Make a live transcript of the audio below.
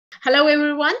Hello,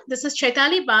 everyone. This is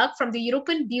Chaitali Bagh from the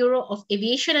European Bureau of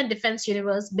Aviation and Defense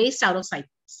Universe based out of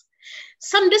Cyprus.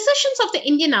 Some decisions of the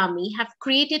Indian Army have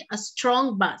created a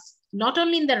strong buzz, not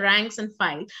only in the ranks and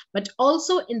file, but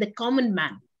also in the common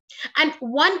man. And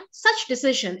one such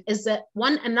decision is the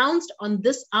one announced on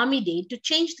this Army Day to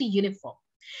change the uniform.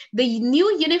 The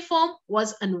new uniform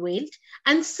was unveiled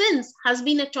and since has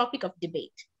been a topic of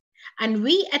debate. And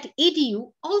we at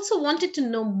ADU also wanted to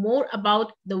know more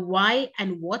about the why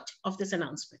and what of this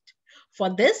announcement.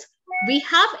 For this, we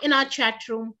have in our chat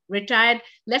room retired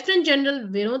Lieutenant General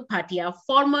Vinod Bhatia,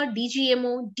 former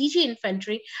DGMO, DG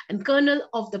Infantry, and Colonel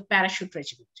of the Parachute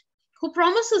Regiment, who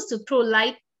promises to throw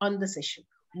light on this issue.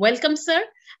 Welcome, sir.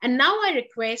 And now I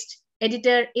request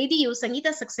Editor ADU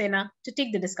Sangeeta Saxena to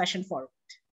take the discussion forward.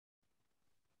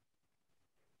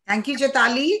 Thank you,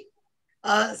 Chaitali.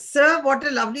 Sir, what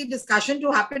a lovely discussion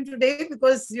to happen today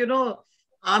because,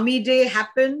 Army Day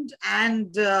happened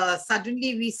and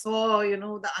suddenly we saw,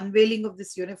 the unveiling of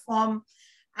this uniform.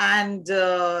 And,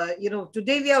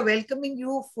 today we are welcoming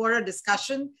you for a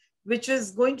discussion which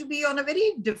is going to be on a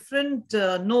very different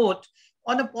note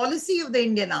on a policy of the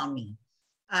Indian Army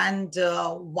and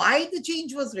why the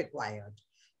change was required.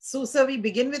 So, sir, we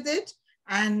begin with it.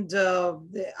 And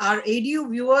our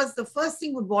ADU viewers, the first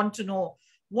thing would want to know,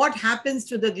 what happens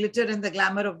to the glitter and the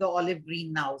glamour of the olive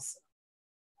green now, sir?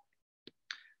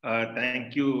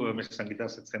 Thank you, Ms. Sangeeta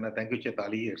Saxena. Thank you,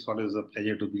 Chaitali. It's always a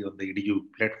pleasure to be on the EDU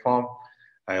platform.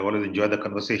 I always enjoy the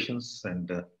conversations,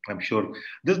 and I'm sure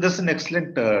this is an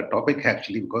excellent topic,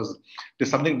 actually, because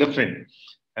there's something different.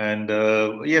 And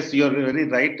yes, you're very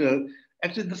right.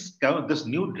 Actually, this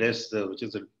new dress, which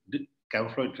is a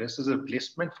camouflage dress, is a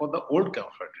replacement for the old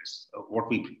camouflage dress. What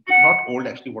we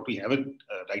have it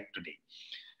right today.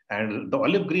 And the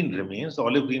olive green remains. The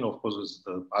olive green, of course, is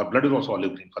our blood is also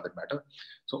olive green for that matter.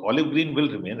 So olive green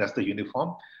will remain as the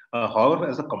uniform. However,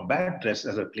 as a combat dress,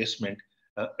 as a replacement,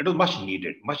 it was much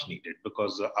needed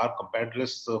because our combat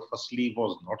dress, firstly,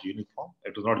 was not uniform.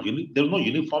 It was not there was no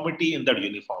uniformity in that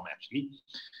uniform, actually.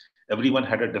 Everyone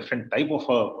had a different type of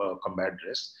a combat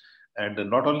dress. And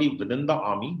not only within the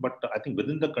army, but I think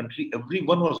within the country,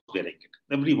 everyone was wearing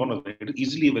it. Everyone was wearing it. It was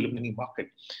easily available in the market.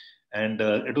 And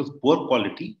it was poor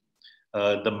quality.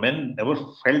 The men never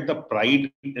felt the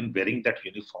pride in wearing that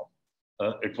uniform.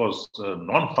 It was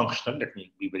non-functional, let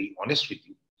me be very honest with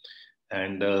you.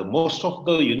 And most of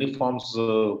the uniforms,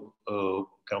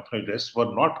 camouflage dress,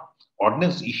 were not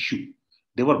ordnance issue.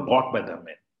 They were bought by the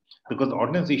men because the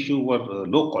ordnance issue were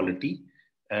low quality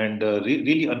and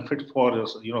really unfit for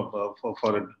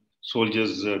for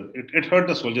soldiers. It hurt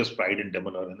the soldiers' pride and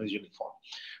demeanor in his uniform.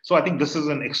 So I think this is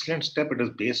an excellent step. It is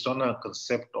based on a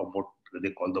concept of what they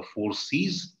call the 4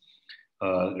 C's.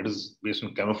 It is based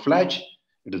on camouflage.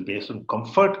 It is based on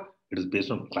comfort. It is based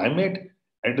on climate.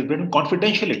 And it is based on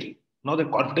confidentiality. Now the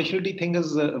confidentiality thing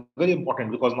is very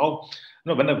important because now,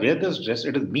 when I wear this dress,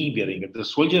 it is me wearing it. The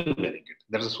soldier wearing it.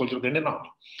 There is a soldier of the Indian Army.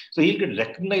 So he'll get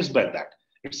recognized by that.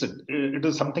 It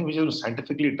is something which is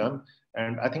scientifically done,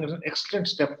 and I think it's an excellent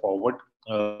step forward.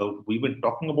 We've been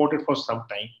talking about it for some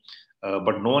time,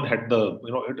 but no one had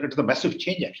it's a massive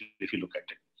change actually if you look at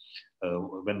it.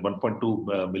 When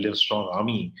 1.2 million strong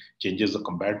army changes the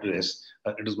combat dress,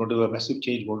 it is going to be a massive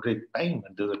change, going to take time,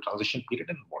 and there's a transition period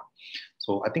involved.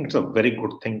 So I think it's a very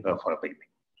good thing for a beginning.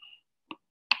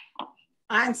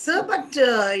 And sir, but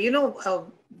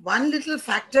one little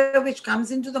factor which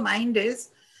comes into the mind is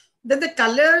that the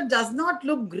color does not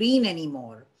look green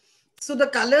anymore. So the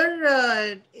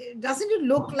color, doesn't it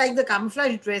look like the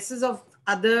camouflage dresses of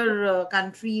other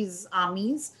countries'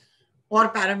 armies or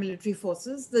paramilitary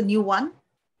forces, the new one?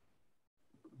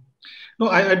 No,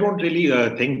 I don't really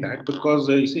think that because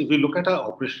you see, if we look at our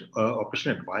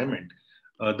operation environment,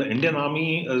 the Indian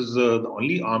Army is the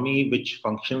only army which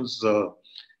functions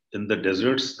in the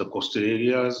deserts, the coastal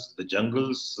areas, the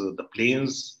jungles, the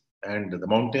plains, and the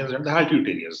mountains and the altitude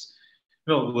areas.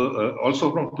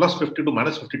 Also from plus 50 to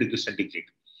minus 50 degrees centigrade.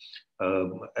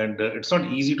 And it's not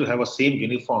easy to have a same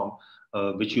uniform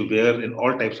which you wear in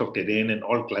all types of terrain, in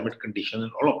all climate conditions,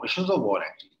 in all operations of war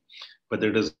actually. Whether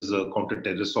it is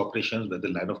counter-terrorist operations, whether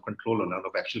line of control or line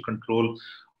of actual control,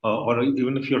 or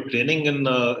even if you're training in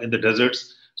the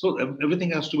deserts. So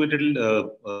everything has to be a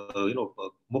little,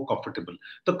 more comfortable.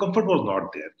 The comfort was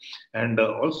not there. And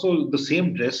also the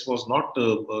same dress was not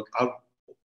our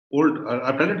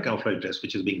present camouflage dress,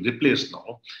 which is being replaced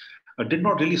now, did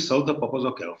not really serve the purpose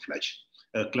of camouflage.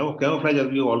 Camouflage, as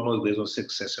we all know, is based on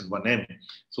 6S and 1M,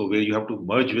 so where you have to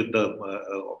merge with the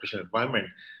operation environment.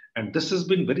 And this has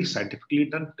been very scientifically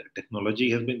done. Technology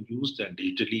has been used, and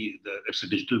digitally, it's a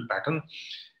digital pattern.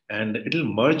 and it will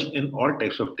merge in all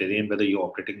types of terrain, whether you're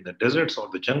operating in the deserts or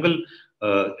the jungle.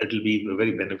 It will be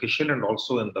very beneficial, and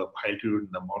also in the high altitude,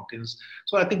 in the mountains.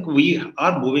 So I think we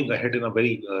are moving ahead in a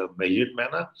very measured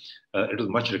manner. It is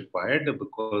much required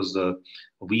because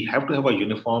we have to have a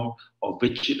uniform of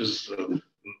which is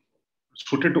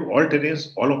suited to all terrains,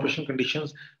 all operation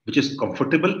conditions, which is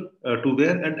comfortable to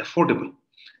wear and affordable.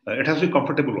 It has to be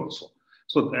comfortable also.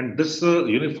 So, and this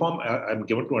uniform, I'm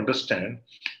given to understand,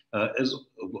 is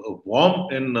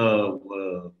warm in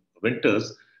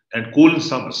winters and cool in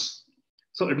summers.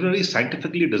 So it was very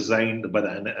scientifically designed by the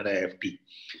NIFT.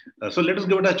 So let us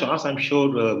give it a chance. I'm sure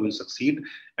we'll succeed.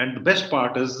 And the best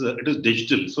part is it is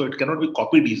digital, so it cannot be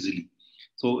copied easily.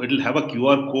 So it'll have a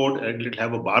QR code and it'll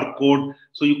have a barcode.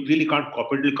 So you really can't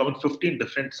copy it. It'll come in 15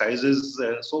 different sizes.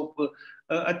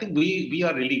 I think we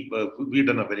are really, we've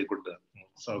done a very good,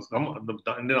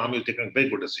 the Indian Army has taken a very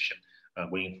good decision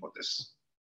going for this.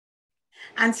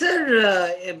 And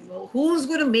sir, who's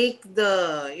going to make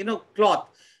the, cloth?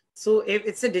 So if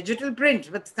it's a digital print,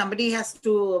 but somebody has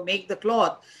to make the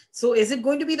cloth. So is it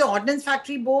going to be the Ordnance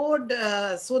Factory Board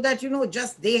so that,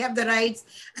 just they have the rights,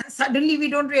 and suddenly we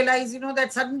don't realize,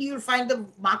 that suddenly you'll find the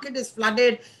market is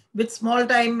flooded with small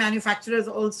time manufacturers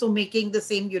also making the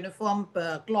same uniform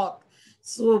cloth.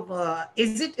 So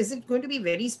is it going to be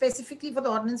very specifically for the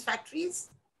ordnance factories?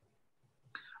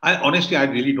 Honestly, I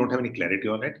really don't have any clarity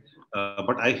on it,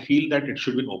 but I feel that it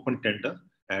should be an open tender.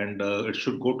 And it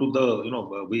should go to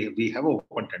the, we have an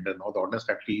open tender now. The ordnance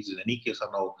factories, in any case,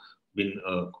 are now been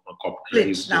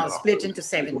split into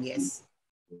 7, yes.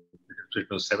 Split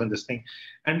into 7, this thing.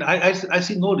 And I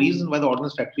see no reason why the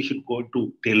ordnance factory should go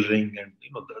into tailoring and,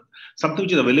 something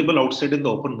which is available outside in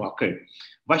the open market.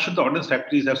 Why should the ordnance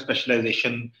factories have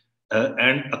specialization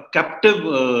and a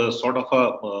captive sort of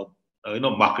a,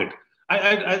 market?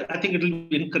 I think it will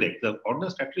be incorrect. The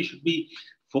ordnance factory should be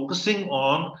focusing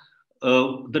on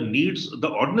the needs, the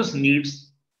ordnance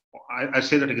needs. I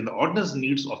say that again, the ordnance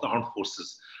needs of the armed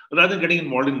forces, rather than getting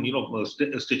involved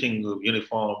in stitching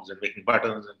uniforms and making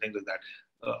buttons and things like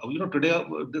that. Today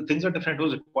the things are different. It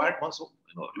was required once, a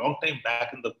long time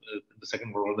back in the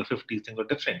Second World War, in the 50s, things were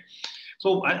different.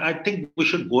 So I think we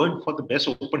should go in for the best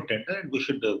open tender, and we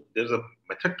should. There's a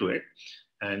method to it,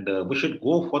 and we should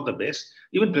go for the best.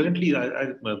 Even presently,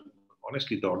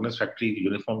 honestly, the ordnance factory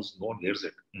uniforms, no one wears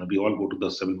it. We all go to the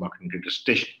civil market and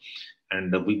station,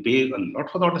 and we pay a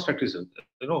lot for the ordnance factories.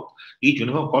 Each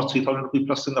uniform costs 3,000 rupees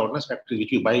plus in the ordnance factory,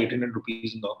 which you buy 1,800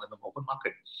 rupees in the open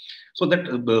market. So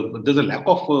that there's a lack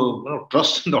of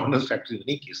trust in the ordnance factory in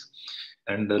any case.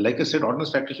 And like I said,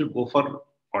 ordnance factory should go for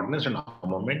ordnance and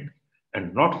armament,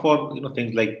 and not for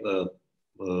things like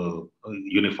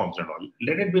uniforms and all.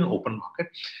 Let it be an open market,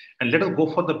 and let us go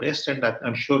for the best. And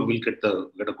I'm sure we'll get a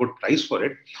good price for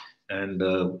it. And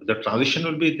the transition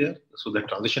will be there. So the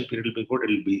transition period will be good.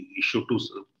 It will be issued to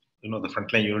the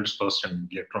frontline units first, and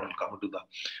later on will come to the.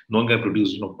 No one can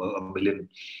produce a million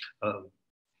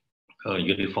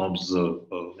uniforms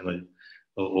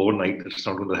overnight. It's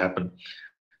not going to happen.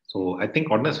 So I think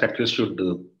ordnance factories should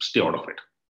stay out of it.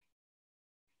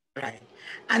 Right.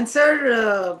 And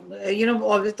sir,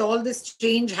 with all this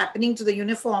change happening to the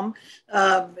uniform,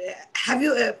 have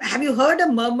you heard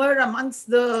a murmur amongst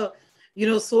the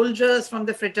soldiers from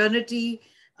the fraternity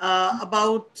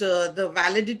about the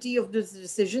validity of this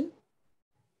decision?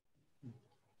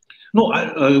 No, I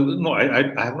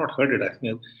have not heard it. I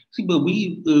think, see, but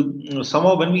we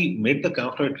somehow when we made the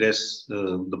camouflage dress,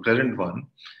 the present one,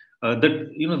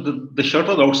 the shirt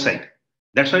was outside.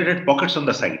 That's why it had pockets on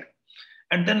the side.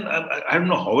 And then I don't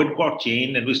know how it got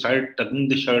changed, and we started tugging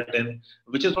the shirt in,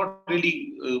 which is not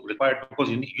really required, because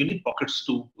you need pockets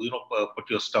to put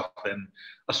your stuff in.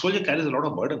 A soldier carries a lot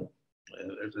of burden.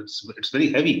 It's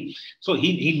very heavy, so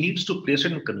he needs to place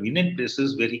it in convenient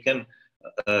places where he can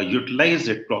utilize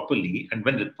it properly and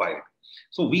when required.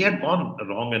 So we had gone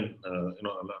wrong in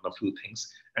a few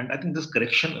things, and I think this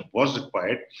correction was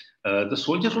required. The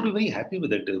soldiers would be very happy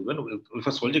with it. If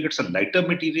a soldier gets a lighter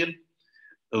material,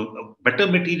 better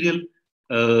material,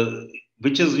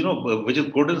 which is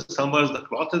good in summers, the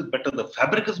cloth is better, the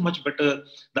fabric is much better,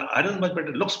 the iron is much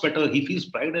better, looks better, he feels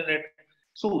pride in it.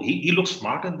 So he looks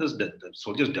smart in this. The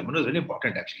soldier's demeanor is very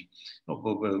important, actually.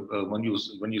 When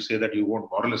you say that you want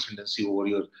moral ascendancy over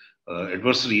your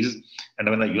adversaries, and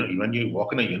when you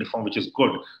walk in a uniform which is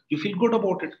good, you feel good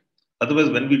about it. Otherwise,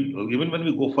 when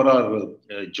we go for our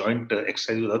joint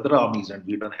exercise with other armies, and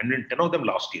we've done 110 of them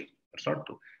last year. That's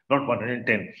not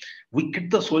 110. We kit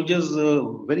the soldiers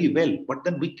very well, but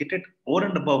then we kit it over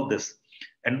and above this,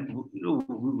 and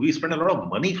we spend a lot of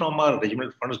money from our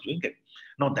regimental funds doing it.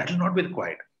 Now that will not be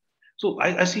required. So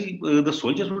I see the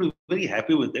soldiers will be very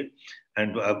happy with it.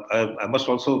 And I must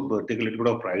also take a little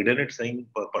bit of pride in it, saying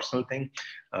a personal thing,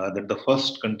 that the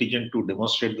first contingent to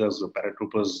demonstrate was the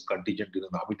paratroopers contingent in an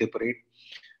Army Day parade.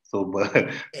 So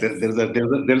Yes.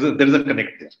 there's a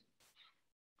connect there.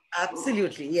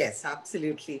 Absolutely. Yes,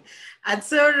 absolutely. And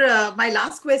sir, my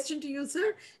last question to you,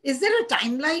 sir, is there a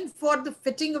timeline for the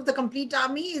fitting of the complete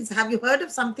army? Have you heard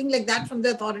of something like that from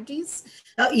the authorities?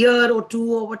 A year or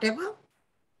two or whatever?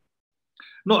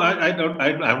 No, I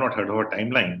have not heard of a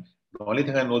timeline. The only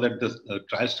thing I know that this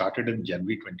trial started in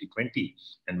January 2020,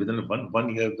 and within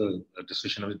one year the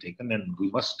decision was taken. And we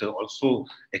must also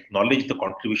acknowledge the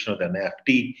contribution of the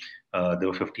NIFT. There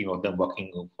were 15 of them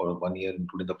working for 1 year,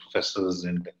 including the professors,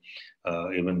 and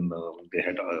even they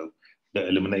had the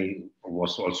alumni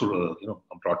was also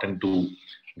brought in to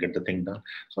get the thing done.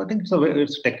 So I think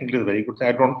it's technically a very good thing.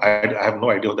 I have no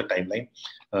idea of the timeline.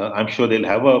 I'm sure they'll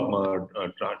have a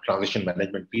transition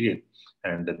management period,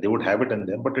 and they would have it in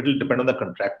them, but it will depend on the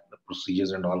contract, the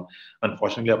procedures and all.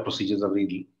 Unfortunately, our procedures are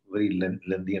very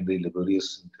lengthy and very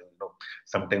laborious.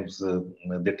 Sometimes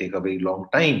they take a very long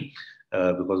time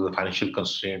because of the financial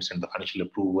constraints and the financial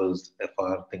approvals,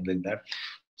 FR, things like that.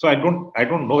 So I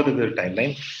don't know whether there's a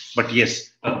timeline, but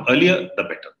yes, earlier the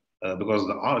better, because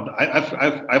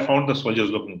I found the soldiers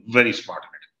looking very smart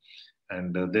in it,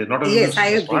 and they're not only yes, I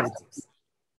agree smart, with you.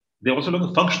 they're also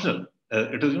looking functional.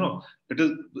 It is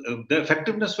the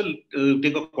effectiveness will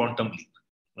take a quantum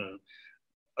leap.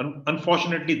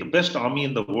 Unfortunately, the best army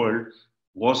in the world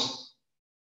was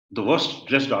the worst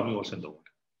dressed army was in the world.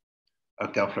 A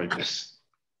camouflage dress.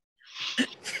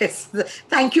 Yes,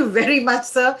 thank you very much,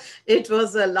 sir. It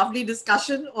was a lovely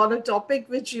discussion on a topic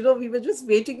which, we were just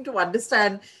waiting to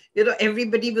understand.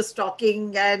 Everybody was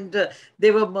talking, and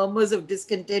there were murmurs of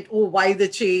discontent. Oh, why the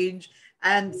change?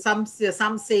 And some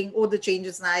saying, oh, the change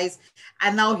is nice.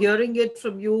 And now hearing it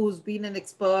from you, who's been an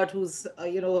expert, who's,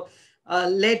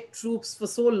 led troops for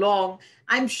so long,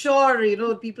 I'm sure,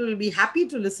 people will be happy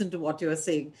to listen to what you're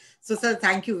saying. So, sir,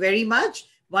 thank you very much.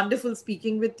 Wonderful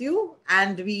speaking with you.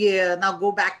 And we now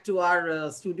go back to our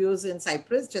studios in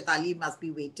Cyprus. Chaitali must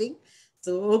be waiting.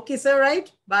 So, okay, sir, right?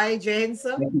 Bye, Jai Hind,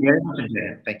 sir. Thank you very much,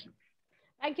 Jai. Thank you.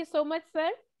 Thank you so much, sir.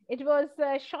 It was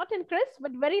short and crisp,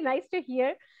 but very nice to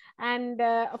hear. And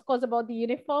of course, about the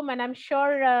uniform. And I'm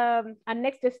sure our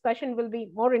next discussion will be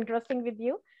more interesting with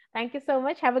you. Thank you so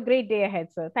much. Have a great day ahead,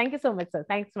 sir. Thank you so much, sir.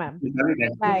 Thanks, ma'am.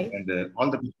 Bye. And all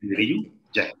the people,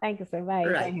 Jai. Thank you, sir. Bye.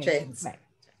 Right, Jai Hind, sir. Bye.